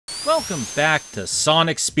Welcome back to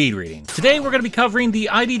Sonic Speed Reading. Today we're going to be covering the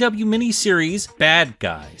IDW miniseries Bad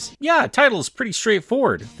Guys. Yeah, title is pretty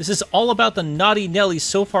straightforward. This is all about the naughty Nellies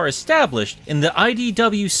so far established in the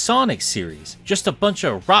IDW Sonic series. Just a bunch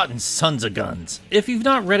of rotten sons of guns. If you've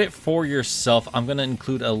not read it for yourself, I'm going to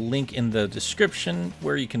include a link in the description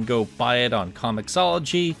where you can go buy it on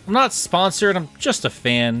Comixology. I'm not sponsored, I'm just a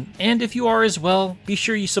fan. And if you are as well, be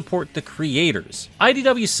sure you support the creators.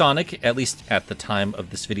 IDW Sonic, at least at the time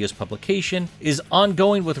of this video's publication, is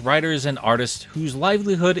ongoing with writers and artists whose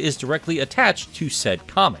livelihood is directly attached to said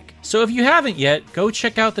comic. So if you haven't yet, go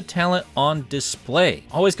check out the talent on display.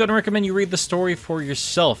 Always gonna recommend you read the story for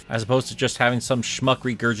yourself, as opposed to just having some schmuck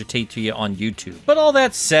regurgitate to you on YouTube. But all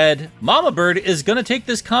that said, Mama Bird is gonna take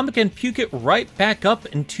this comic and puke it right back up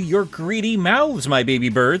into your greedy mouths, my baby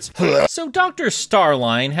birds. So Dr.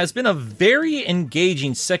 Starline has been a very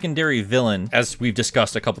engaging secondary villain, as we've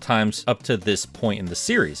discussed a couple times up to this point in the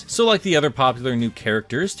series. So like the other popular new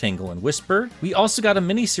characters, Tangle and Whisper, we also got a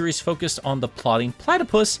mini-series focused on the plotting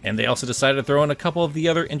platypus, and they also decided to throw in a couple of the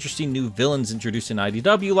other interesting new villains introduced in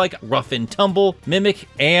IDW, like Rough and Tumble, Mimic,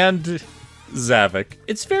 and Zavik.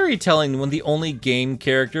 It's very telling when the only game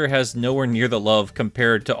character has nowhere near the love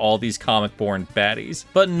compared to all these comic-born baddies.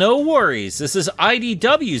 But no worries, this is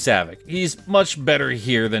IDW Zavik. He's much better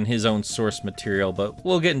here than his own source material, but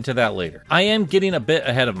we'll get into that later. I am getting a bit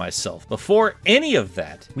ahead of myself. Before any of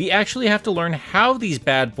that, we actually have to learn how these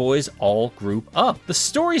bad boys all group up. The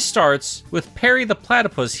story starts with Perry the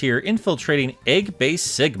Platypus here infiltrating Egg Base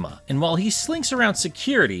Sigma, and while he slinks around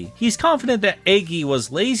security, he's confident that Eggy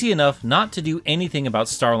was lazy enough not to do anything about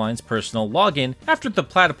Starline's personal login after the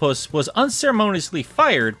platypus was unceremoniously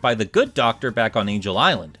fired by the good doctor back on Angel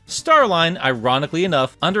Island. Starline, ironically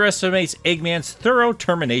enough, underestimates Eggman's thorough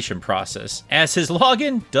termination process, as his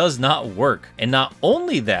login does not work. And not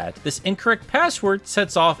only that, this incorrect password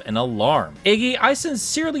sets off an alarm. Eggy, I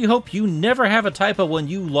sincerely hope you never have a typo when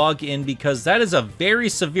you log in, because that is a very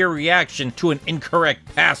severe reaction to an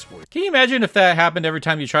incorrect password. Can you imagine if that happened every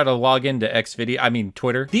time you try to log into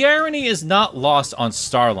Twitter? The irony is not lost on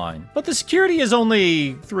Starline, but the security is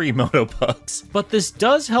only 3 motobugs. But this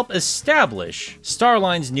does help establish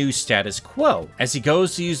Starline's new status quo, as he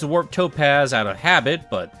goes to use the Warp Topaz out of habit,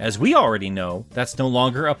 but as we already know, that's no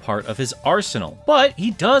longer a part of his arsenal. But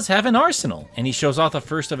he does have an arsenal, and he shows off the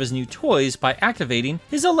first of his new toys by activating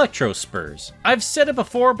his Electro Spurs. I've said it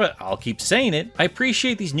before, but I'll keep saying it. I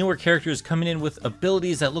appreciate these newer characters coming in with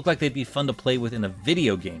abilities that look like they'd be fun to play with in a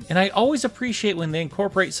video game, and I always appreciate when they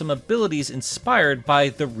incorporate some abilities inspired by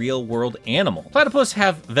the real-world animal. Platypus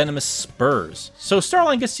have venomous spurs, so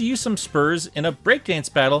Starline gets to use some spurs in a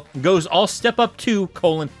breakdance battle and goes all step up to,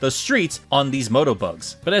 the streets on these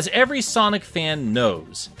motobugs. But as every Sonic fan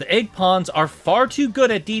knows, the egg pawns are far too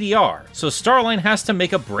good at DDR, so Starline has to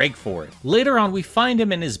make a break for it. Later on, we find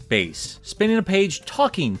him in his base, spending a page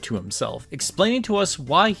talking to himself, explaining to us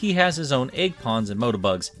why he has his own egg pawns and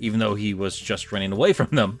motobugs, even though he was just running away from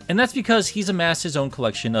them. And that's because he's amassed his own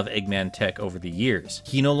collection of Eggman tech over the years.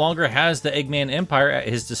 He no longer has the Eggman Empire at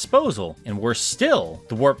his disposal, and worse still,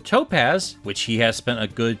 the Warp Topaz, which he has spent a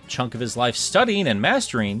good chunk of his life studying and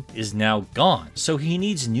mastering, is now gone. So he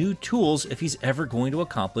needs new tools if he's ever going to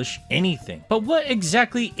accomplish anything. But what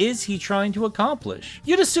exactly is he trying to accomplish?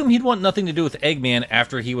 You'd assume he'd want nothing to do with Eggman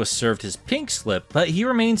after he was served his pink slip, but he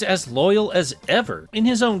remains as loyal as ever, in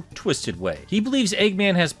his own twisted way. He believes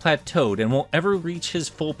Eggman has plateaued and won't ever reach his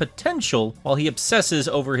full potential while he obsesses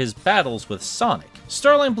over his battles with Sonic.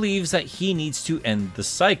 Starline believes that he needs to end the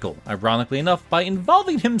cycle, ironically enough by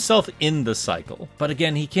involving himself in the cycle. But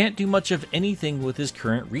again, he can't do much of anything with his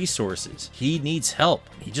current resources. He needs help.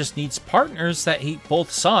 He just needs partners that hate both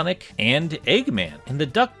Sonic and Eggman. And the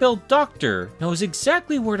duck-billed doctor knows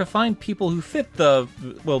exactly where to find people who fit the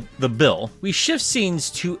bill. We shift scenes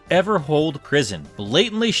to Everhold Prison,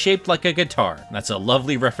 blatantly shaped like a guitar. That's a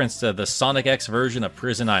lovely reference to the Sonic X version of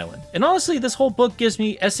Prison Island. And honestly, this whole book gives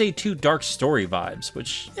me SA2 Dark Story vibes,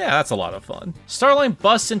 which, yeah, that's a lot of fun. Starline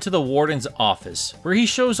busts into the warden's office, where he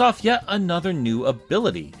shows off yet another new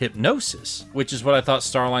ability, Hypnosis, which is what I thought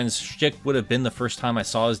Starline's shtick would have been the first time I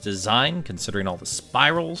saw his design, considering all the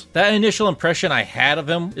spirals. That initial impression I had of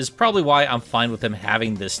him is probably why I'm fine with him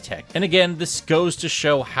having this tech. And again, this goes to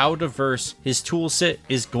show how diverse his toolset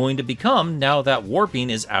is going to become now that warping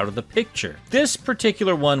is out of the picture. This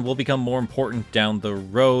particular one will become more important down the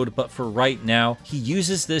road, but for right now, he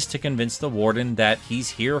uses this to convince the warden that he's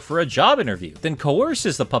here for a job interview, then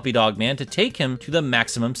coerces the puppy dog man to take him to the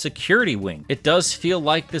maximum security wing. It does feel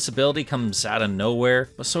like this ability comes out of nowhere,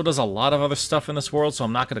 but so does a lot of other stuff in this world, so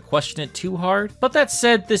I'm not going to question it too hard. But that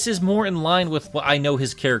said, this is more in line with what I know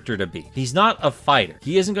his character to be. He's not a fighter.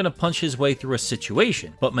 He isn't going to punch his way through a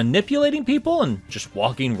situation, but manipulating people and just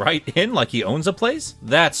walking right in like he owns a place?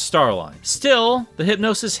 That's Starline. Still, the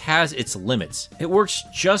hypnosis has its limits. It works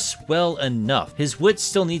just well enough. His wit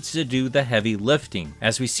still needs to do the heavy lifting,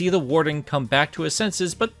 as we see the warden come back to his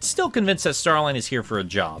senses, but still convinced that Starline is here for a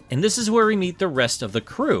job. And this is where we meet the rest of the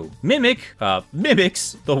crew. Mimic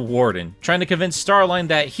mimics the warden, trying to convince Starline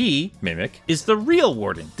that he, Mimic, is the real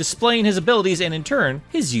warden, displaying his abilities and in turn,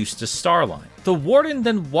 his use to Starline. The warden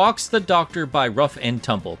then walks the doctor by rough and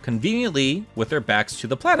tumble, conveniently with their backs to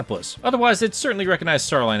the platypus. Otherwise, they'd certainly recognize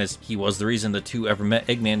Starline as he was the reason the two ever met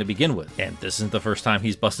Eggman to begin with. And this isn't the first time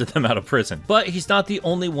he's busted them out of prison. But he's not the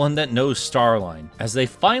only one that knows Starline, as they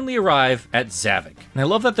finally arrive at Zavik. And I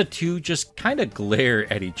love that the two just kind of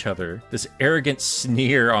glare at each other, this arrogant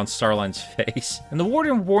sneer on Starline's face. And the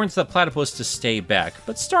warden warns the platypus to stay back,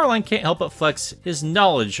 but Starline can't help but flex his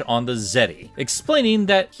knowledge on the Zeti, explaining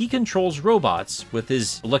that he controls robots with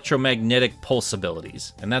his electromagnetic pulse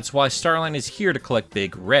abilities, and that's why Starline is here to collect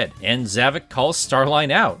Big Red. And Zavik calls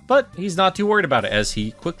Starline out, but he's not too worried about it as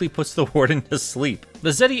he quickly puts the warden to sleep. The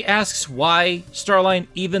Zeti asks why Starline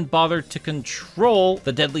even bothered to control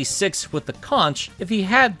the Deadly Six with the conch if he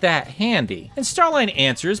had that handy. And Starline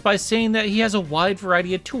answers by saying that he has a wide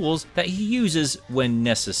variety of tools that he uses when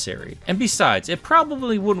necessary. And besides, it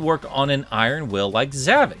probably wouldn't work on an iron will like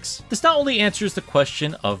Zavik's. This not only answers the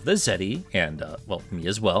question of the Zeti, and well, me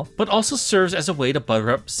as well, but also serves as a way to butter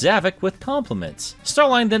up Zavik with compliments.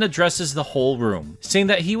 Starline then addresses the whole room, saying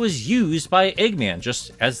that he was used by Eggman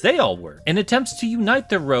just as they all were, and attempts to unite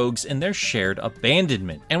the rogues in their shared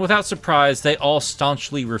abandonment. And without surprise, they all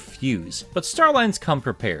staunchly refuse. But Starline's come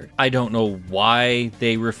prepared. I don't know why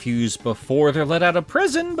they refuse before they're let out of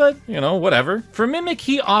prison, but you know, whatever. For Mimic,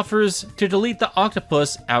 he offers to delete the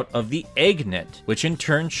octopus out of the egg net, which in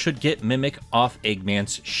turn should get Mimic off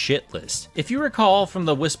Eggman's shit list. If you recall from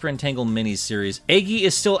the Whisper and Tangle miniseries, Eggy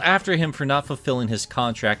is still after him for not fulfilling his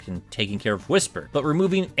contract and taking care of Whisper, but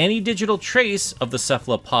removing any digital trace of the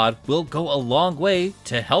cephalopod will go a long way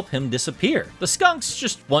to help him disappear. The skunks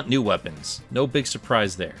just want new weapons. No big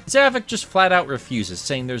surprise there. Zavik just flat out refuses,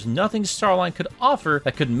 saying there's nothing Starline could offer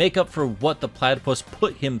that could make up for what the platypus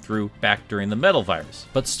put him through back during the metal virus.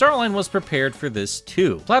 But Starline was prepared for this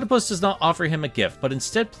too. Platypus does not offer him a gift, but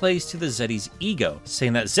instead plays to the Zeti's ego,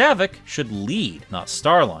 saying that Zavik should lead, not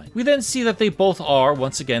Starline. We then see that they both are,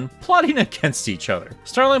 once again, plotting against each other.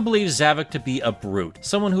 Starline believes Zavik to be a brute,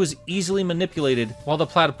 someone who is easily manipulated, while the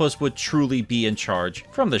platypus would truly be in charge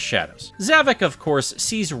from the shadows. Zavik, of course,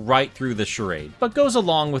 sees right through the charade, but goes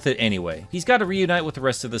along with it anyway. He's got to reunite with the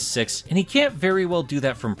rest of the six, and he can't very well do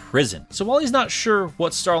that from prison. So while he's not sure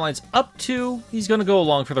what Starline's up to, he's gonna go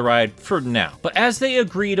along for the ride for now. But as they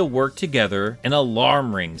agree to work together, an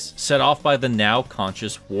alarm rings, set off by the now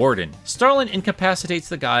conscious warden. Starline incapacitates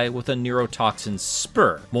the guy with a neurotoxin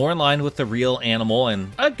spur, more in line with the real animal,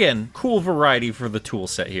 and again, cool variety for the tool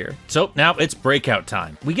set here. So now it's breakout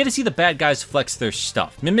time. We get to see the bad guys flex their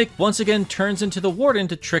stuff. Mimic once again turns into the warden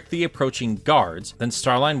to trick the approaching guards. Then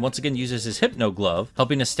Starline once again uses his hypno glove,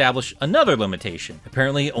 helping establish another limitation.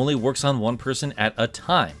 Apparently it only works on one person at a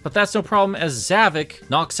time. But that's no problem as Zavik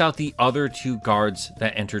knocks out the other two guards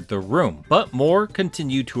that entered the room. But more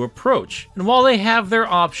continue to approach. And while they have their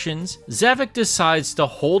options, Zavik decides to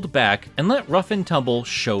hold back and let Rough and Tumble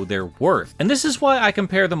show their worth. And this is why I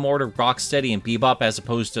compare them more to Rocksteady and Bebop as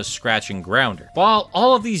opposed to Scratch and Grounder. While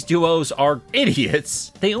all of these duos are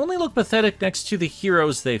idiots, they only look pathetic next to the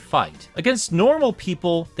heroes they fight. Against normal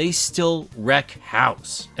people, they still wreck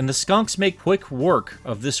house. And the skunks make quick work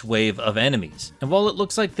of this wave of enemies. And while it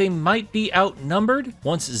looks like they might be outnumbered,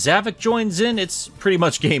 once Zavik joins in, it's pretty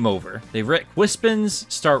much game over. They wreck Wispins,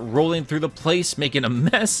 start rolling through the place, making a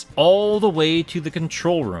mess, all the way to the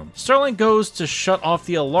control room. Starline goes to shut off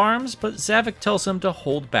the alarms, but Zavik tells him to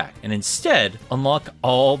hold back, and instead unlock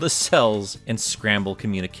all the cells and scramble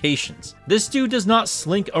communications. This dude does not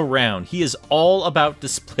slink around. He is all about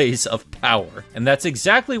displays of power. And that's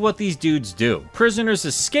exactly what these dudes do. Prisoners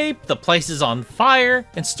escape, the place is on fire,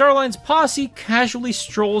 and Starline's posse casually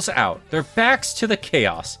strolls out, their backs to the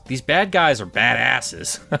chaos. These bad guys are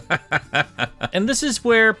badasses. And this is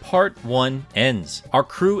where part 1 ends. Our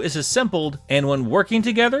crew is assembled, and when working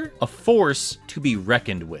together, a force to be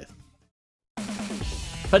reckoned with.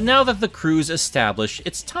 But now that the crew's established,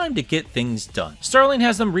 it's time to get things done. Starline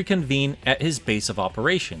has them reconvene at his base of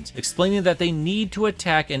operations, explaining that they need to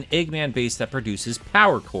attack an Eggman base that produces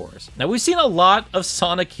power cores. Now, we've seen a lot of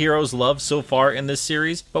Sonic Heroes love so far in this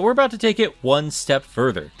series, but we're about to take it one step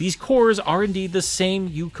further. These cores are indeed the same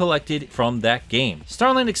you collected from that game.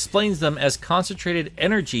 Starline explains them as concentrated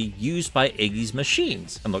energy used by Eggy's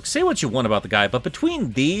machines. And look, say what you want about the guy, but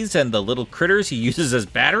between these and the little critters he uses as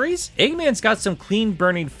batteries, Eggman's got some clean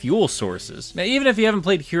burning fuel sources. Now, even if you haven't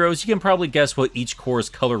played Heroes, you can probably guess what each core's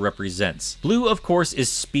color represents. Blue, of course,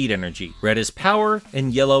 is speed energy, red is power,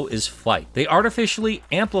 and yellow is flight. They artificially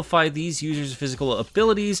amplify these users' physical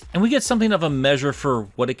abilities, and we get something of a measure for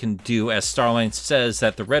what it can do, as Starline says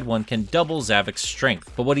that the red one can double Zavok's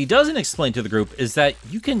strength. But what he doesn't explain to the group is that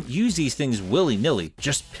you can use these things willy-nilly,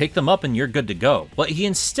 just pick them up and you're good to go. What he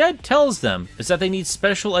instead tells them is that they need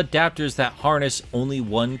special adapters that harness only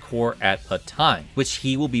one core at a time, which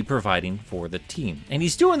he will be providing for the team. And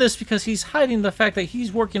he's doing this because he's hiding the fact that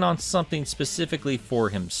he's working on something specifically for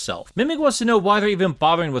himself. Mimic wants to know why they're even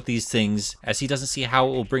bothering with these things, as he doesn't see how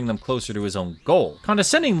it will bring them closer to his own goal.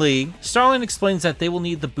 Condescendingly, Starline explains that they will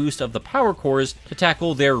need the boost of the power cores to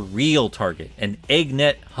tackle their real target, an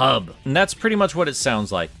Eggnet hub. And that's pretty much what it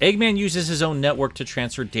sounds like. Eggman uses his own network to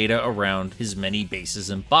transfer data around his many bases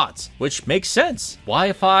and bots, which makes sense.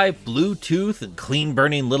 Wi-Fi, Bluetooth, and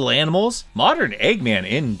clean-burning little animals? Modern Eggman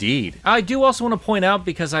indeed. I do also want to point out,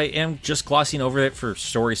 because I am just glossing over it for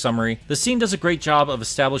story summary, the scene does a great job of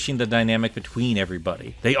establishing the dynamic between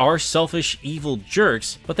everybody. They are selfish, evil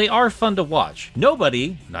jerks, but they are fun to watch.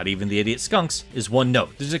 Nobody, not even the idiot skunks, is one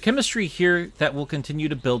note. There's a chemistry here that will continue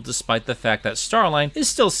to build despite the fact that Starline is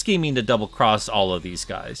still scheming to double-cross all of these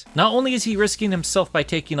guys. Not only is he risking himself by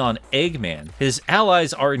taking on Eggman, his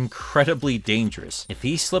allies are incredibly dangerous. If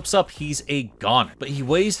he slips up, he's a goner. But he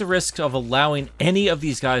weighs the risks of allowing any of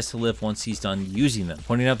these guys to live once he's done using them,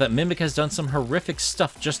 pointing out that Mimic has done some horrific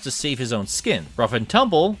stuff just to save his own skin. Rough and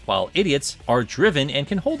Tumble, while idiots, are driven and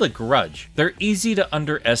can hold a grudge. They're easy to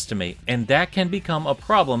underestimate, and that can become a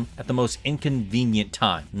problem at the most inconvenient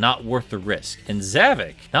time, not worth the risk. And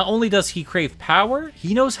Zavok, not only does he crave power,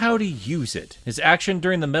 he knows how to use it. His action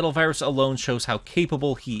during the Metal Virus alone shows how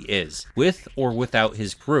capable he is, with or without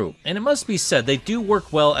his crew. And it must be said, they do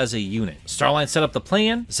work well as a unit. Starline set up the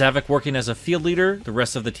plan, Zavok working as a field leader, the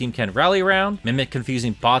rest of the team can rally around, Mimic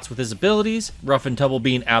confusing bots with his abilities, Rough and Tumble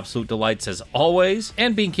being absolute delights as always,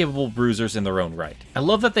 and being capable bruisers in their own right. I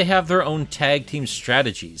love that they have their own tag team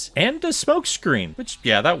strategies, and a smoke screen, which,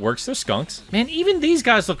 yeah, that works, they're skunks. Man, even these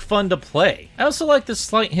guys look fun to play. I also like the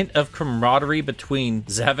slight hint of camaraderie between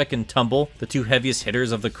Zavok and Tumble, the two heaviest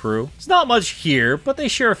hitters of the crew. It's not much here, but they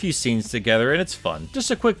share a few scenes together and it's fun.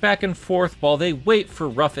 Just a quick back and forth while they wait for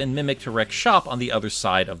Rough and Mimic to wreck shop on the other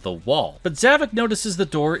side of the wall. But Zavok notices the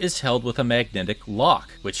door is held with a magnetic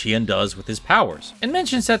lock, which he undoes with his powers, and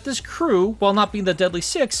mentions that this crew, while not being the Deadly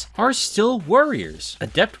Six, are still warriors,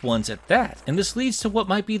 adept ones at that. And this leads to what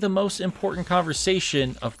might be the most important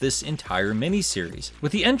conversation of this entire miniseries.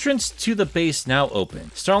 With the entrance to the base now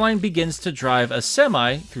open, Starline begins to drive a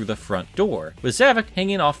semi through the front door, with Zavok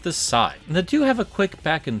hanging off the side. And the two have a quick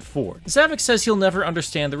back and forth. Zavok says he'll never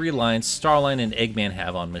understand the reliance Starline and Eggman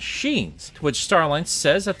have on machines, to which Starline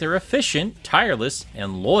says that they're efficient, tireless,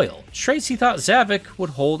 and loyal. Traits he thought Zavok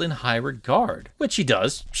would hold in high regard. Which he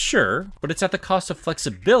does, sure, but it's at the cost of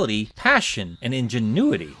flexibility, passion, and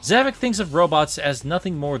ingenuity. Zavok thinks of robots as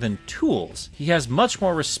nothing more than tools. He has much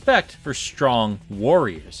more respect for strong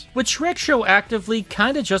warriors. Which retroactively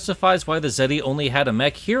kinda justifies why the Zeti only had a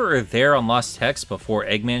mech here or there on Lost Text before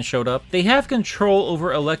Eggman showed up. They have control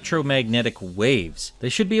over electromagnetic waves. They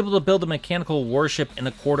should be able to build a mechanical warship in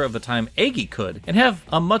a quarter of the time Eggy could, and have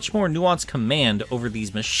a much more nuanced command over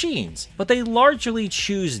these machines, but they largely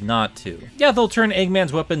choose not to. Yeah, they'll turn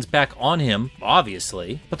Eggman's weapons back on him,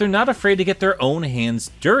 obviously, but they're not afraid to get their own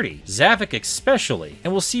hands dirty, Zavok especially,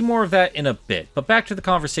 and we'll see more of that in a bit. But back to the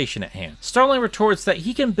conversation at hand. Starline retorts that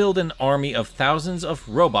he can build an army of thousands of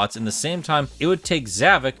robots in the same time it would take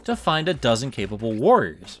Zavok to find a dozen capable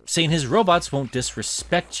warriors, saying his robots won't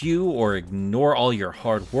disrespect you or ignore all your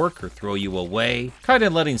hard work or throw you away, kinda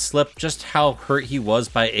letting slip just how hurt he was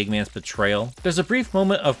by Eggman's betrayal. There's a brief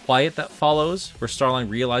moment of quiet that follows, where Starline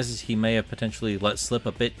realizes he may have potentially let slip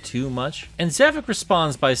a bit too much, and Zavok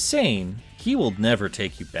responds by saying he will never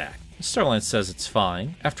take you back. Starline says it's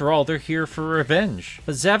fine. After all, they're here for revenge.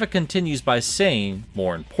 But Zavok continues by saying,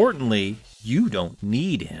 more importantly, you don't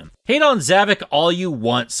need him. Hate on Zavok all you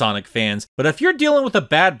want, Sonic fans, but if you're dealing with a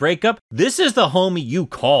bad breakup, this is the homie you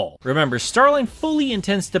call. Remember, Starline fully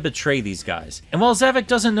intends to betray these guys, and while Zavok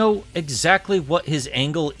doesn't know exactly what his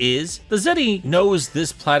angle is, the Zeddy knows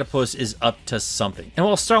this platypus is up to something. And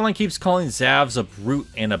while Starline keeps calling Zavs a brute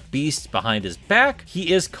and a beast behind his back,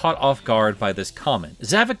 he is caught off guard by this comment.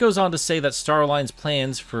 Zavok goes on to say that Starline's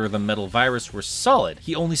plans for the metal virus were solid.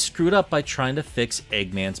 He only screwed up by trying to fix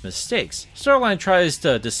Eggman's mistakes. Starline tries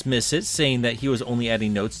to dismiss it, saying that he was only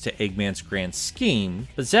adding notes to Eggman's grand scheme,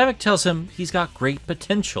 but Zavok tells him he's got great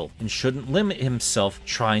potential and shouldn't limit himself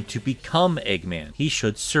trying to become Eggman. He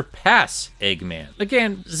should surpass Eggman.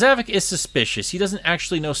 Again, Zavok is suspicious. He doesn't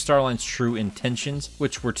actually know Starline's true intentions,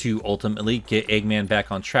 which were to ultimately get Eggman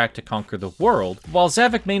back on track to conquer the world. While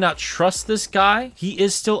Zavok may not trust this guy, he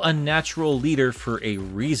is still a natural leader for a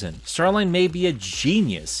reason. Starline may be a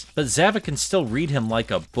genius, but Zavok can still read him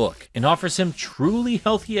like a book and offers him truly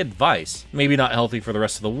healthy advice. Maybe not healthy for the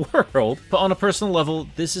rest of the world, but on a personal level,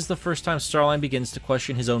 this is the first time Starline begins to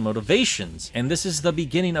question his own motivations, and this is the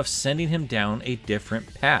beginning of sending him down a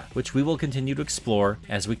different path, which we will continue to explore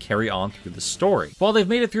as we carry on through the story. While they've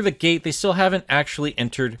made it through the gate, they still haven't actually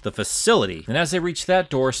entered the facility, and as they reach that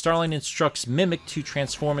door, Starline instructs Mimic to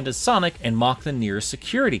transform into Sonic and mock the nearest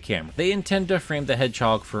security camera. They intend to frame the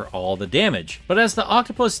hedgehog for all the damage, but as the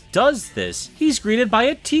octopus does this, he's greeted by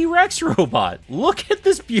a T-Rex robot. Look at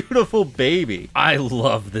this beautiful baby. I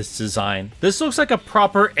love this design. This looks like a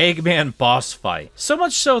proper Eggman boss fight. So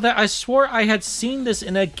much so that I swore I had seen this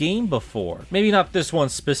in a game before. Maybe not this one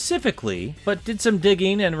specifically, but did some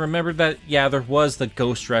digging and remembered that, yeah, there was the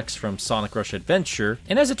Ghost Rex from Sonic Rush Adventure.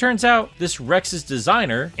 And as it turns out, this Rex's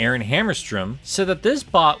designer, Aaron Hammerstrom, said that this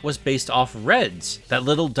bot was based off Reds, that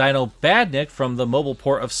little dino badnik from the mobile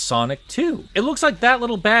port of Sonic 2. It looks like that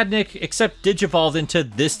little badnik, except digivolved into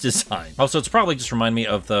this design. Also, it's probably just remind me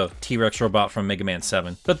of the T-Rex robot from Mega Man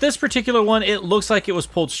 7. But this particular one, it looks like it was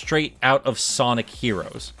pulled straight out of Sonic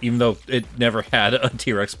Heroes, even though it never had a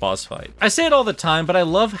T-Rex boss fight. I say it all the time, but I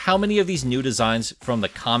love how many of these new designs from the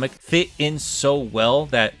comic fit in so well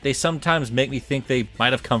that they sometimes make me think they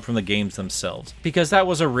might have come from the games themselves, because that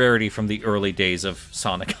was a rarity from the early days of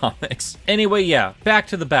Sonic comics. Anyway, yeah, back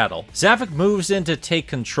to the battle. Zavok moves in to take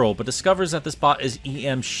control, but discovers that this bot is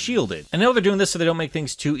EM shielded. I know they're doing this so they don't make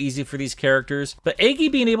things too easy for these characters, but Eggy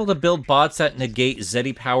being able to build bots that negate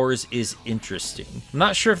Zeddy powers is interesting. I'm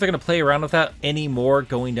not sure if they're going to play around with that anymore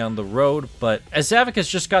going down the road, but as Zavok has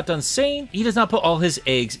just got done saying, he does not put all his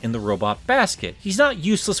eggs in the robot basket. He's not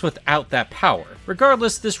useless without that power.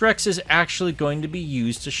 Regardless, this Rex is actually going to be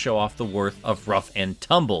used to show off the worth of Rough and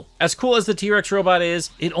Tumble. As cool as the T-Rex robot is,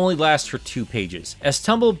 it only lasts for 2 pages, as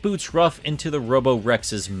Tumble boots Rough into the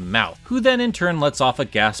Robo-Rex's mouth, who then in turn lets off a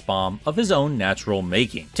gas bomb of his own natural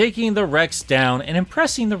making, taking the Rex down and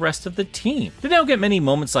impressing the rest of the team. They don't get many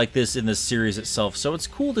moments like this in the series itself, so it's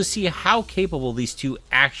cool to see how capable these two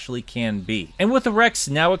actually can be. And with the Rex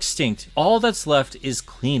now extinct, all that's left is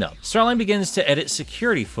cleanup. Starline begins to edit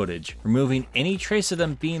security footage, removing any trace of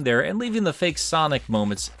them being there and leaving the fake Sonic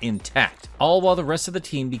moments intact, all while the rest of the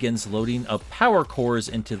team begins loading up power cores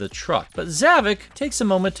into the truck. But Zavok takes a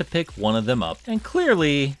moment to pick one of them up, and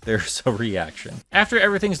clearly there's a reaction. After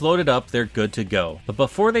everything's loaded up, they're good to go. But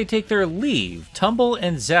before they take their leave, Tumble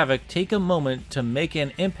and Zavok take a moment to make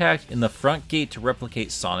an impact in the front gate to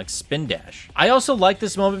replicate Sonic's spin dash. I also like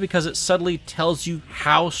this moment because it subtly tells you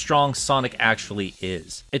how strong Sonic actually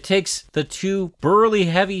is. It takes the two burly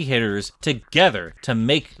heavy hitters together to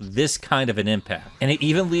make this kind of an impact, and it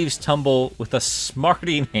even leaves Tumble with a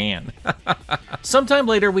smarting hand. Sometime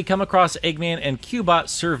later, we come across Eggman and Cubot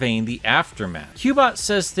surveying the aftermath. Cubot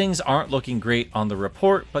says things aren't looking great on the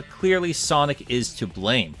report, but clearly Sonic is to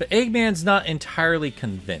blame. But Eggman's not entirely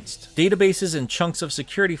convinced. Databases and chunks of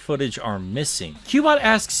security footage are missing. Cubot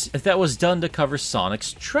asks if that was done to cover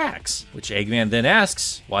Sonic's tracks, which Eggman then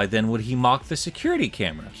asks, why then would he mock the security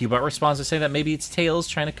camera? Cubot responds to say that maybe it's Tails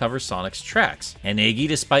trying to cover Sonic's tracks. And Eggy,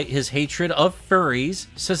 despite his hatred of furries,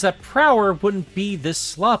 says that Prower wouldn't be this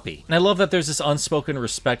sloppy. And I love that there's this unspoken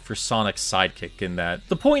respect for Sonic's sidekick in that.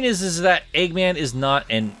 The point is that Eggman is not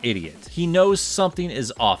an idiot. He knows something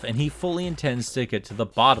is off, and he fully intends to get to the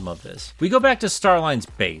bottom of this. We go back to Starline's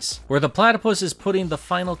base, where the platypus is putting the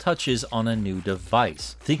final touches on a new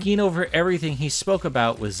device, thinking over everything he spoke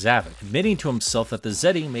about with Zavok, admitting to himself that the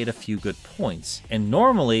Zeddy made a few good points. And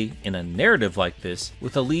normally, in a narrative like this,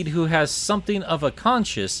 with a lead who has something something of a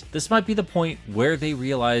conscience, this might be the point where they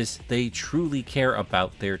realize they truly care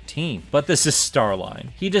about their team. But this is Starline.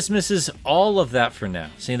 He dismisses all of that for now,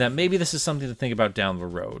 saying that maybe this is something to think about down the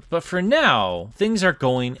road. But for now, things are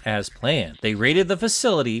going as planned. They raided the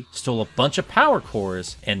facility, stole a bunch of power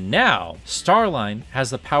cores, and now Starline has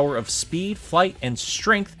the power of speed, flight, and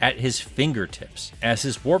strength at his fingertips, as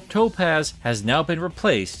his warp topaz has now been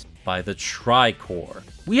replaced by the Tricore.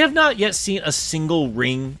 We have not yet seen a single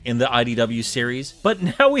ring in the IDW series,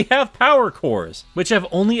 but now we have power cores, which have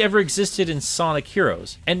only ever existed in Sonic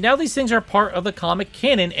Heroes. And now these things are part of the comic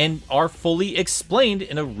canon and are fully explained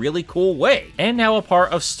in a really cool way, and now a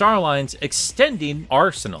part of Starline's extending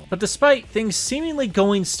arsenal. But despite things seemingly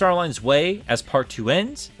going Starline's way as part 2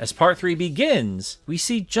 ends, as part 3 begins, we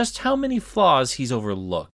see just how many flaws he's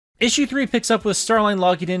overlooked. Issue 3 picks up with Starline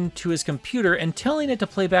logging into his computer and telling it to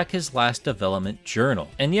play back his last development journal.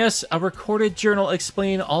 And yes, a recorded journal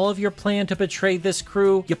explaining all of your plan to betray this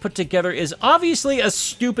crew you put together is obviously a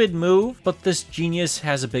stupid move, but this genius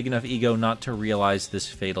has a big enough ego not to realize this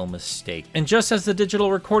fatal mistake. And just as the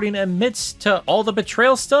digital recording admits to all the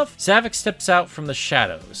betrayal stuff, Zavok steps out from the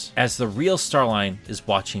shadows as the real Starline is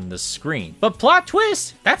watching the screen. But plot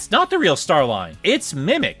twist, that's not the real Starline. It's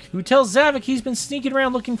Mimic, who tells Zavok he's been sneaking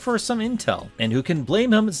around looking for some intel. And who can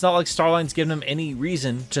blame him? It's not like Starline's given him any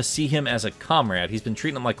reason to see him as a comrade. He's been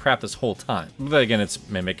treating him like crap this whole time. But again, it's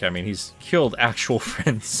Mimic. I mean, he's killed actual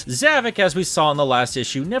friends. Zavok, as we saw in the last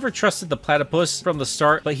issue, never trusted the platypus from the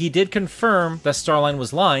start, but he did confirm that Starline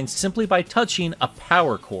was lying simply by touching a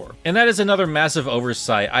power core. And that is another massive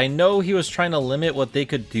oversight. I know he was trying to limit what they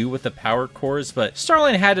could do with the power cores, but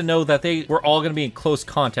Starline had to know that they were all going to be in close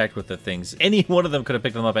contact with the things. Any one of them could have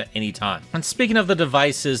picked them up at any time. And speaking of the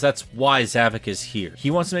devices, that's why Zavok is here. He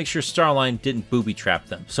wants to make sure Starline didn't booby trap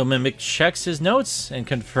them. So Mimic checks his notes and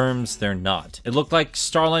confirms they're not. It looked like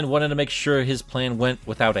Starline wanted to make sure his plan went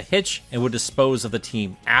without a hitch and would dispose of the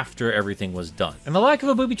team after everything was done. And the lack of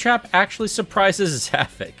a booby trap actually surprises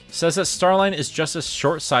Zavok. Says that Starline is just as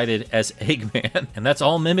short-sighted as Eggman, and that's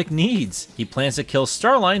all Mimic needs. He plans to kill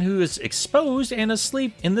Starline, who is exposed and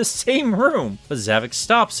asleep in the same room, but Zavok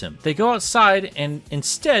stops him. They go outside and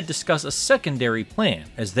instead discuss a secondary plan,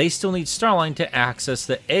 as they still need Starline to access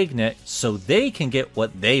the Eggnet so they can get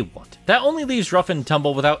what they want. That only leaves Rough and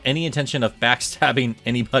Tumble without any intention of backstabbing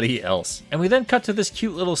anybody else. And we then cut to this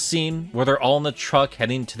cute little scene where they're all in the truck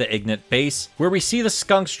heading to the Eggnet base, where we see the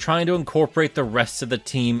skunks trying to incorporate the rest of the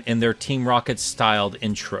team in their Team Rocket styled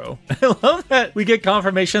intro. I love that we get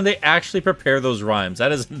confirmation they actually prepare those rhymes.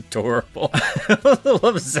 That is adorable. I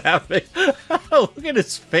love Zavok. Look at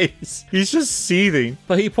his face. He's just seething.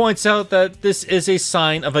 But he points out that this is a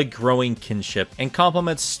sign of a growing kinship and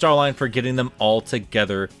compliments Starline for getting them all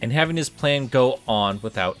together and having his plan go on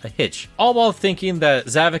without a hitch. All while thinking that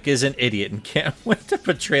Zavok is an idiot and can't wait to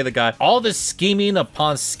betray the guy. All this scheming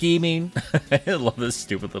upon scheming. I love this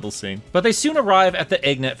stupid little scene. But they soon arrive at the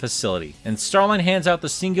Eggnet facility, and Starline hands out the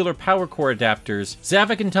singular power core adapters.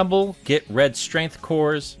 Zavok and Tumble get red strength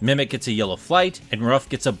cores, Mimic gets a yellow flight, and Ruff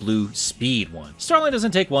gets a blue speed one. Starline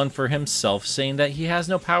doesn't take one for himself, saying that he has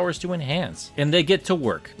no powers to enhance, and they get to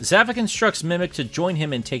work. Zavok instructs Mimic to join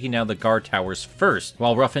him in taking down the guard towers first,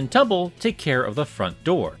 while Ruff and Tumble take care of the front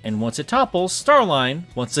door. And once it topples, Starline,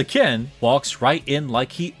 once again, walks right in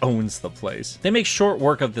like he owns the place. They make short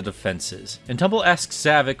work of the defenses, and Tumble asks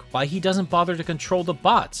Zavok why he doesn't bother to control the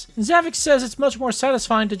bots. And Zavok says it's much more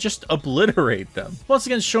satisfying to just obliterate them. Once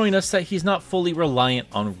again showing us that he's not fully reliant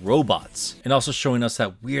on robots, and also showing us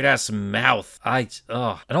that weird-ass mouth. I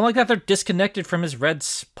don't like that they're disconnected from his red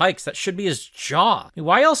spikes. That should be his jaw. I mean,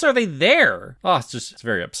 why else are they there? It's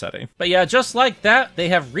very upsetting. But yeah, just like that, they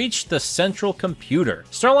have reached the central computer.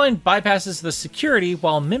 Starline bypasses the security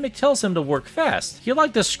while Mimic tells him to work fast. He'd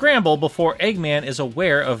like to scramble before Eggman is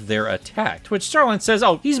aware of their attack, to which Starline says,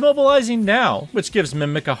 oh, he's mobilizing now, which gives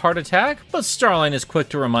Mimic a heart attack. But Starline is quick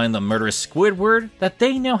to remind the murderous Squidward that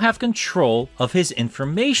they now have control of his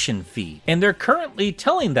information feed, and they're currently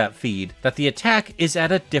telling that feed that the attack is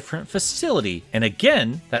at a different facility, and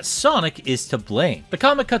again, that Sonic is to blame. The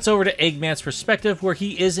comic cuts over to Eggman's perspective, where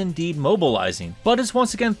he is indeed mobilizing, but is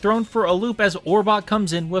once again thrown for a loop as Orbot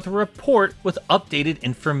comes in with a report with updated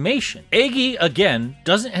information. Eggy, again,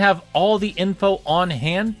 doesn't have all the info on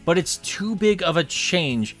hand, but it's too big of a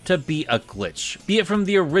change to be a glitch. Be it from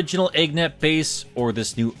the original Eggnet base or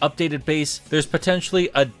this new updated base, there's potentially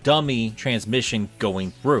a dummy transmission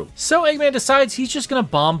going through. So Eggman decides he's just gonna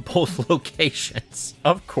bomb both locations locations.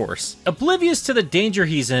 Of course. Oblivious to the danger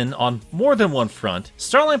he's in on more than one front,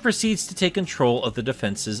 Starline proceeds to take control of the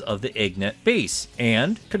defenses of the Eggnet base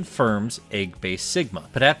and confirms Egg Base Sigma.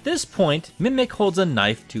 But at this point, Mimic holds a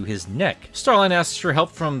knife to his neck. Starline asks for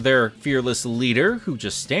help from their fearless leader, who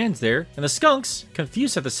just stands there, and the skunks,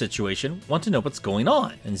 confused at the situation, want to know what's going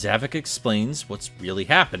on, and Zavik explains what's really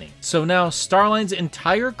happening. So now Starline's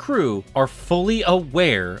entire crew are fully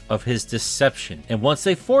aware of his deception, and once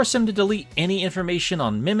they force him to delete any information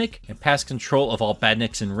on Mimic and pass control of all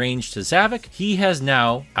badniks in range to Zavik, he has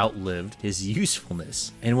now outlived his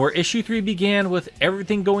usefulness. And where issue 3 began with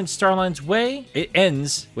everything going Starline's way, it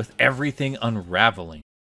ends with everything unraveling.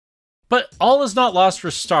 But all is not lost for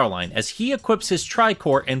Starline as he equips his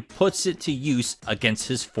Tricore and puts it to use against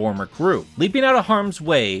his former crew. Leaping out of harm's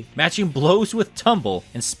way, matching blows with Tumble,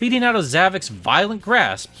 and speeding out of Zavik's violent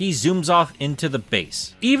grasp, he zooms off into the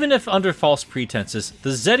base. Even if under false pretenses, the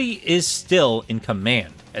Zeti is still in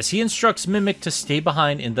command, as he instructs Mimic to stay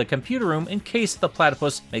behind in the computer room in case the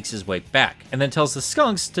platypus makes his way back, and then tells the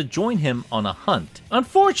skunks to join him on a hunt.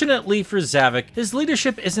 Unfortunately for Zavik, his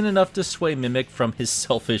leadership isn't enough to sway Mimic from his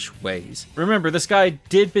selfish ways. Remember, this guy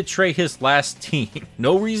did betray his last team.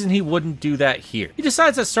 No reason he wouldn't do that here. He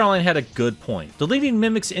decides that Starline had a good point. Deleting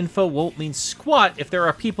Mimic's info won't mean squat if there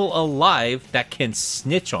are people alive that can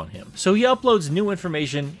snitch on him. So he uploads new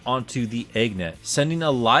information onto the Eggnet, sending a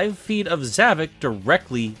live feed of Zavik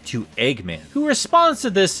directly to Eggman, who responds to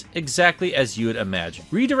this exactly as you would imagine,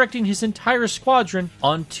 redirecting his entire squadron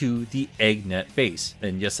onto the Eggnet base.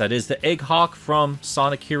 And yes, that is the Egghawk from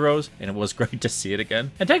Sonic Heroes, and it was great to see it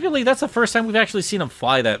again. And technically, that's the first time we've actually seen him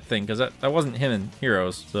fly that thing, because that wasn't him in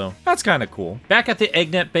Heroes, so that's kind of cool. Back at the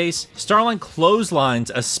Eggnet base, Starline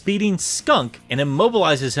clotheslines a speeding skunk and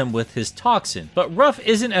immobilizes him with his toxin. But Ruff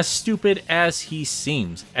isn't as stupid as he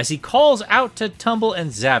seems, as he calls out to Tumble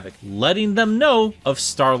and Zavik, letting them know of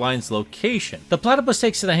Starline's location. The platypus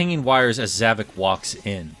takes to the hanging wires as Zavik walks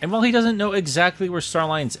in, and while he doesn't know exactly where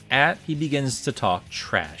Starline's at, he begins to talk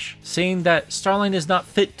trash, saying that Starline is not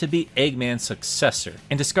fit to be Eggman's successor,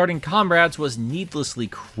 and discarding comrades was needlessly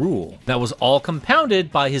cruel. That was all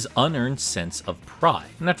compounded by his unearned sense of pride.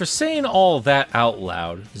 And after saying all that out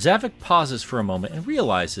loud, Zavik pauses for a moment and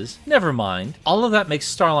realizes, never mind, all of that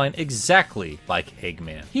makes Starline exactly like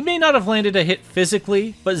Eggman. He may not have landed a hit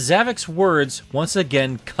physically, but Zavik's words once again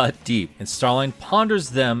cut deep, and Starline ponders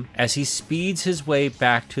them as he speeds his way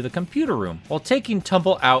back to the computer room, while taking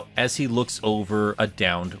Tumble out as he looks over a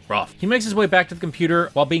downed Ruff. He makes his way back to the computer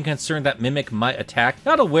while being concerned that Mimic might attack,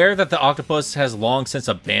 not aware that the octopus has long since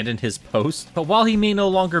abandoned his post. But while he may no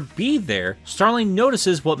longer be there, Starline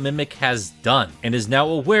notices what Mimic has done, and is now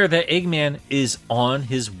aware that Eggman is on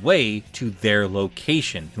his way to their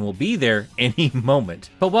location, and will be there any moment.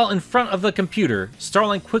 But while in front of the computer,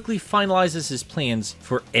 Starline quickly finalizes his plans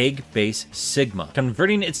for Egg Base Sigma,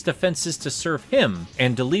 converting its defenses to serve him,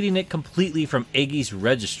 and deleting it completely from Eggy's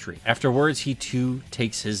registry. Afterwards, he too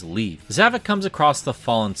takes his leave. Zavik comes across the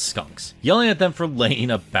fallen skunks, yelling at them for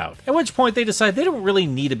laying about, at which point they decide they don't really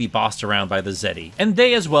need to be bossed around by the Zeti, and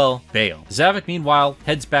they as well bail. Zavik, meanwhile,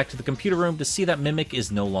 heads back to the computer room to see that Mimic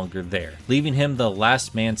is no longer there, leaving him the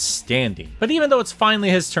last man standing. But even though it's finally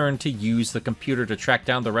his turn to use the computer to track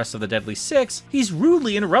down the rest of the Deadly Six, he's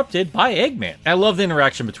rudely interrupted by Eggman. I love the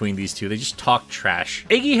interaction between these two. They just talk trash.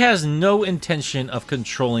 Eggy has no intention of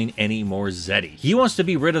controlling any more Zeti. He wants to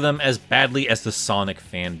be rid of them as badly as the Sonic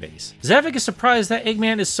fanbase. Zavik is surprised that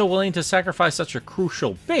Eggman is so willing to sacrifice such a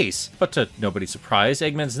crucial base, but to nobody's surprise,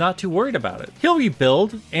 Eggman's not too worried about it. He'll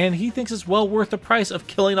rebuild, and he thinks it's well worth the price of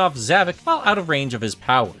killing off Zavik while out of range of his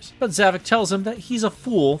powers. But Zavik tells him that he's a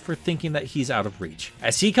fool for thinking that he's out of reach,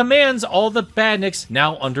 as he commands all the badniks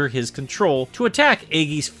now under his control to attack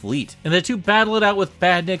Eggy's fleet, and the two battle it out with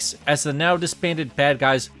badniks as the now disbanded bad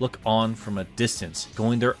guys look on from a distance,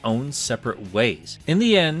 going their own separate ways. In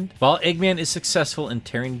the end, while Eggman is successful in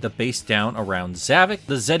tearing the base down around Zavik,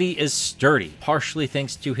 the Zeti is sturdy, partially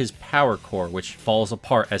thanks to his power core, which falls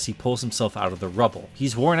apart as he pulls himself out of the rubble.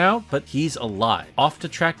 He's worn out, but he's alive, off to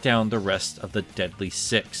track down the rest of the Deadly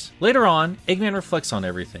Six. Later on, Eggman reflects on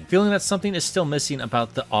everything, feeling that something is still missing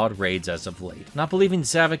about the odd raids as of late, not believing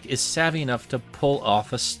Zavik is savvy enough to pull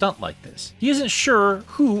off a stunt like this. He isn't sure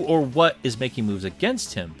who or what is making moves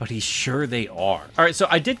against him, but he's sure they are. Alright, so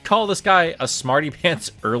I did call this guy a smarty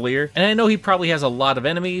pants earlier, and I know he probably has a lot of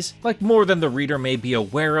enemies, like more than the reader may be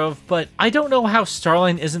aware of, but I don't know how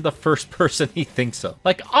Starline isn't the first person he thinks of.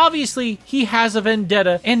 Like, obviously, he has a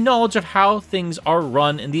vendetta and knowledge of how things are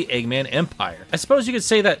run in the Eggman Empire. I suppose you could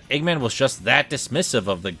say that Eggman was just that dismissive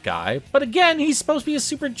of the guy, but again, he's supposed to be a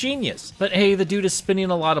super genius. But hey, the dude is spinning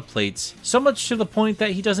a lot of plates, so much to the point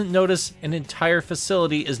that he doesn't notice an entire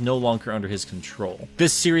facility is no longer under his control.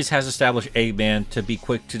 This series has established Eggman to be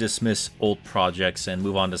quick to dismiss old projects and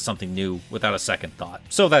move on to something new without a second thought.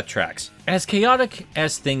 So that tracks. As chaotic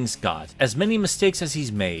as things got, as many mistakes as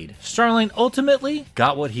he's made, Starline ultimately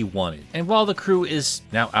got what he wanted. And while the crew is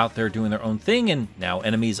now out there doing their own thing and now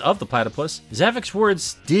enemies of the platypus, Zavic's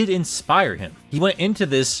words did inspire him. He went into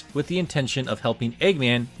this with the intention of helping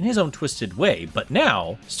Eggman in his own twisted way, but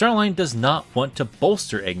now Starline does not want to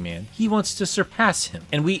bolster Eggman, he wants to surpass him.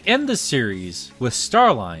 And we end the series with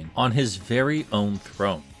Starline on his very own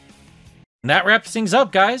throne. And that wraps things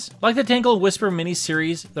up, guys. Like the Tangle and Whisper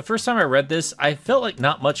miniseries, the first time I read this, I felt like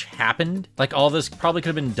not much happened. Like all this probably could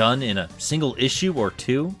have been done in a single issue or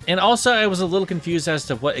two. And also I was a little confused as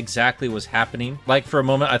to what exactly was happening. Like for a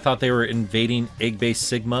moment I thought they were invading Egg-based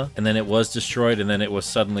Sigma, and then it was destroyed, and then it was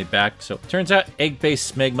suddenly back. So turns out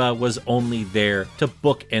Egg-based Smegma was only there to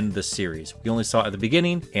bookend the series. We only saw it at the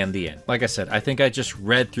beginning and the end. Like I said, I think I just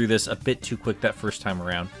read through this a bit too quick that first time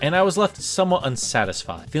around, and I was left somewhat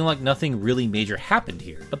unsatisfied, feeling like nothing really major happened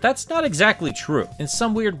here. But that's not exactly true. In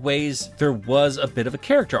some weird ways, there was a bit of a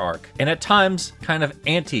character arc, and at times, kind of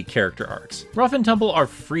anti-character arcs. Rough and Tumble are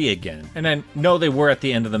free again, and I know they were at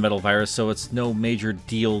the end of the Metal Virus, so it's no major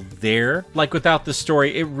deal there. Like without the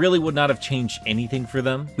story, it really would not have changed anything for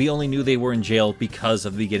them. We only knew they were in jail because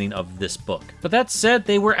of the beginning of this book. But that said,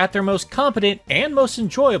 they were at their most competent and most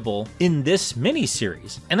enjoyable in this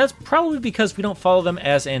mini-series, and that's probably because we don't follow them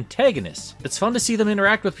as antagonists. It's fun to see them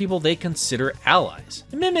interact with people they consider allies.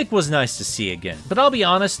 The Mimic was nice to see again, but I'll be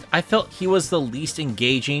honest, I felt he was the least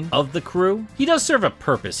engaging of the crew. He does serve a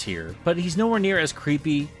purpose here, but he's nowhere near as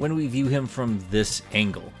creepy when we view him from this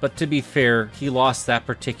angle. But to be fair, he lost that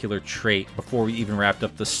particular trait before we even wrapped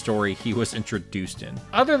up the story he was introduced in.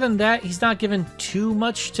 Other than that, he's not given too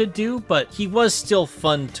much to do, but he was still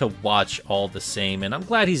fun to watch all the same, and I'm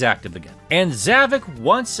glad he's active again. And Zavic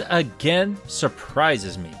once again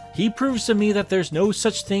surprises me. He proves to me that there's no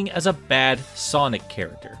such thing as a bad Sonic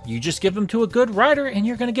character. You just give him to a good writer and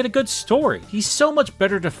you're gonna get a good story. He's so much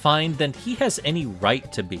better defined than he has any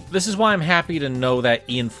right to be. This is why I'm happy to know that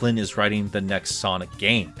Ian Flynn is writing the next Sonic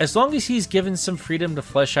game. As long as he's given some freedom to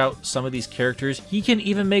flesh out some of these characters, he can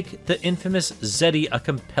even make the infamous Zeddy a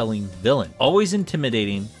compelling villain. Always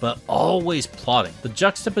intimidating, but always plotting. The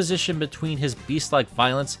juxtaposition between his beast-like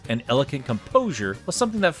violence and elegant composure was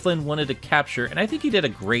something that Flynn wanted to capture, and I think he did a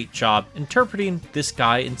great job interpreting this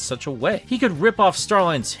guy in such a way. He could rip off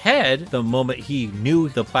Starline's head the moment he knew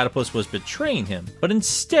the platypus was betraying him, but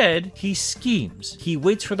instead he schemes. He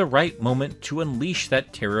waits for the right moment to unleash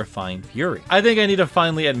that terrifying fury. I think I need to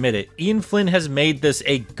finally admit it. Ian Flynn has made this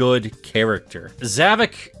a good character.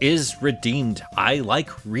 Zavic is redeemed. I like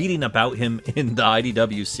reading about him in the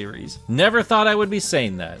IDW series. Never thought I would be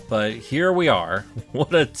saying that, but here we are.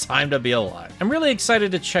 What a time to be alive. I'm really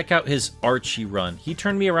excited to check out his Archie run. He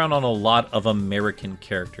turned me around on a lot of American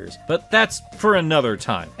characters, but that's for another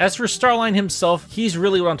time. As for Starline himself, he's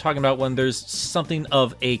really what I'm talking about when there's something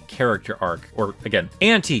of a character arc, or again,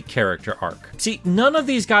 anti-character arc. See, none of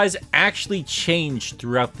these guys actually changed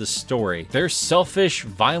throughout the story. They're selfish,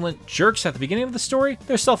 violent jerks at the beginning of the story,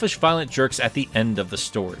 they're selfish, violent jerks at the end of the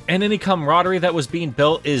story. And any camaraderie that was being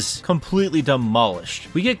built is completely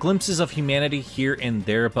demolished. We get glimpses of humanity here and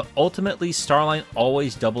there, but ultimately Starline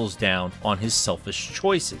always doubles down on his selfish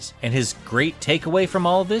choices. And his great takeaway from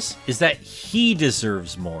all of this is that he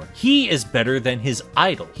deserves more. He is better than his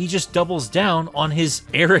idol. He just doubles down on his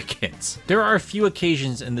arrogance. There are a few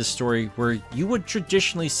occasions in this story where you would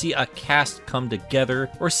traditionally see a cast come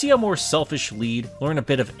together or see a more selfish lead learn a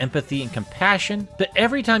bit of empathy and compassion, but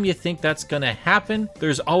every time you think that's gonna happen,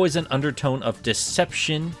 there's always an undertone of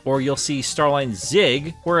deception, or you'll see Starline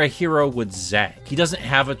zig where a hero would zag. He doesn't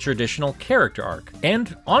have a traditional character arc.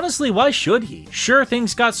 And honestly, why should he? Sure,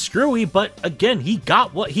 things got screwy, but again, he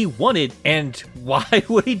got what he wanted, and why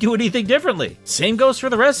would he do anything differently? Same goes for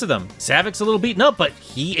the rest of them. Savic's a little beaten up, but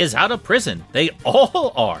he is out of prison. They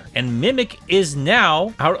all are. And Mimic is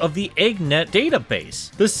now out of the Eggnet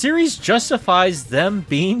database. The series justifies them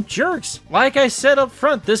being jerks. Like I said up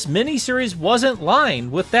front, this miniseries wasn't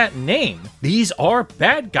lying with that name. These are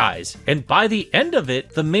bad guys. And by the end of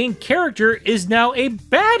it, the main character is now a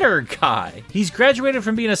badder guy. He's graduated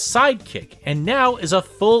from being a sidekick and now is a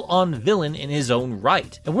full-on villain in his own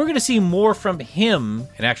right. And we're going to see more from him,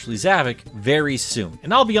 and actually Zavik, very soon.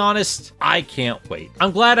 And I'll be honest, I can't wait.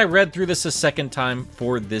 I'm glad I read through this a second time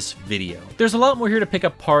for this video. There's a lot more here to pick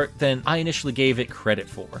apart than I initially gave it credit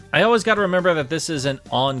for. I always got to remember that this is an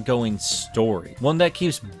ongoing story, one that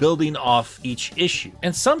keeps building off each issue.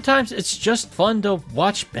 And sometimes it's just fun to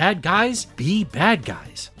watch bad guys be bad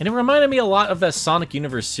guys. And it reminded me a lot of that Sonic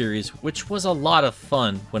Universe series, which was a lot of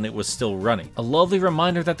fun when it was still running. A lovely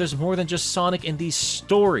reminder that there's more than just Sonic in these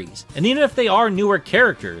stories. And even if they are newer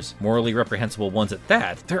characters, morally reprehensible ones at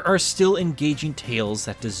that, there are still engaging tales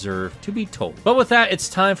that deserve to be told. But with that, it's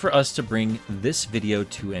time for us to bring this video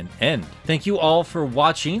to an end. Thank you all for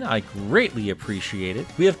watching. I greatly appreciate it.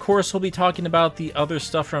 We of course will be talking about the other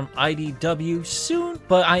stuff from IDW soon,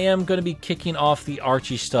 but I am going to be kicking off the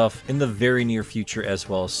Archie stuff in the very near future as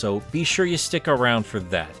well, so be sure you stick around for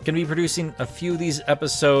that. Going to be producing a few of these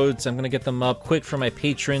episodes. I'm going to get them up quick for my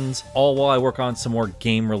patrons, all while I work on some more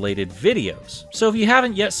game-related videos. So if you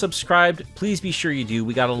haven't yet subscribed, please be sure you do.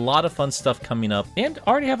 We got a lot of fun stuff coming up, and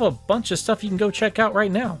already have a bunch of stuff you can go check out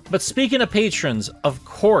right now. But speaking of patrons, of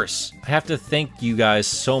course, I have to thank you guys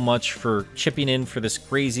so much for chipping in for this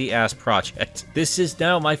crazy-ass project. This is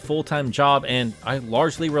now my full-time job, and I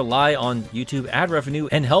largely rely on YouTube ad revenue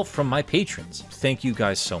and help from my patrons. Thank you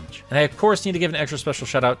guys so much. And I, of course, need to give an extra special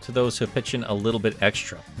shout-out to those who pitch in a little bit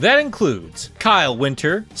extra. That includes Kyle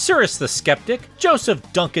Winter, Cirrus the Skeptic, Joseph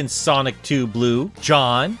Duncan Sonic 2 Blue,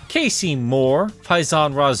 John, Casey Moore,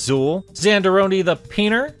 Faizan Razul, Zanderoni the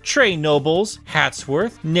Painter, Trey Nobles,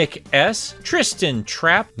 Hatsworth, Nick S., Tristan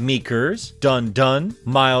Trapp, Meekers, Dun Dun,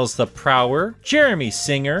 Miles the Prower, Jeremy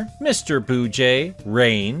Singer, Mr. Boojay,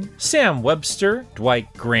 Rain, Sam Webster,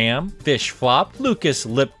 Dwight Graham, Fish Flop, Lucas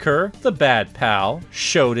Lipker, The Bad Pal,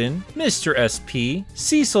 Shoden, Mr. SP,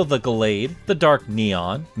 Cecil the Glade, The Dark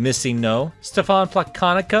Neon, Missing No, Stefan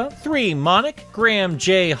Plakanica, 3 Monic, Graham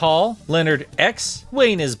J. Hall, Leonard X,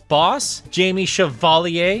 Wayne is Boss, Jamie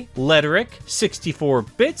Chevalier, Lederick, 64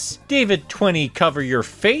 Bits, David 20 Cover Your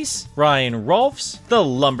Face, Ryan Rolfs, The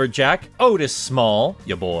Lumberjack, Otis Small,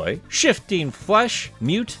 ya boy, Shifting Flesh,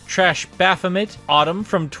 Mute, Trash Baphomet, Autumn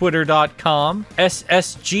from Twitter.com,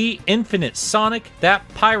 SSG Infinite Sonic, That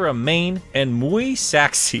Pyra Main, and Muy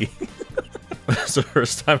Saxy. That's the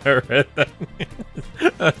first time I read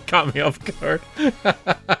that. Caught me off guard.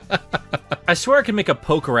 I swear I can make a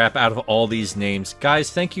poker app out of all these names.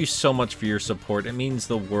 Guys, thank you so much for your support. It means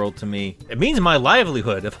the world to me. It means my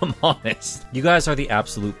livelihood, if I'm honest. You guys are the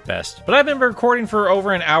absolute best. But I've been recording for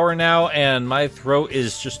over an hour now, and my throat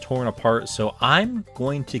is just torn apart, so I'm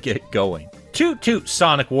going to get going. Toot toot,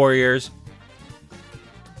 Sonic Warriors.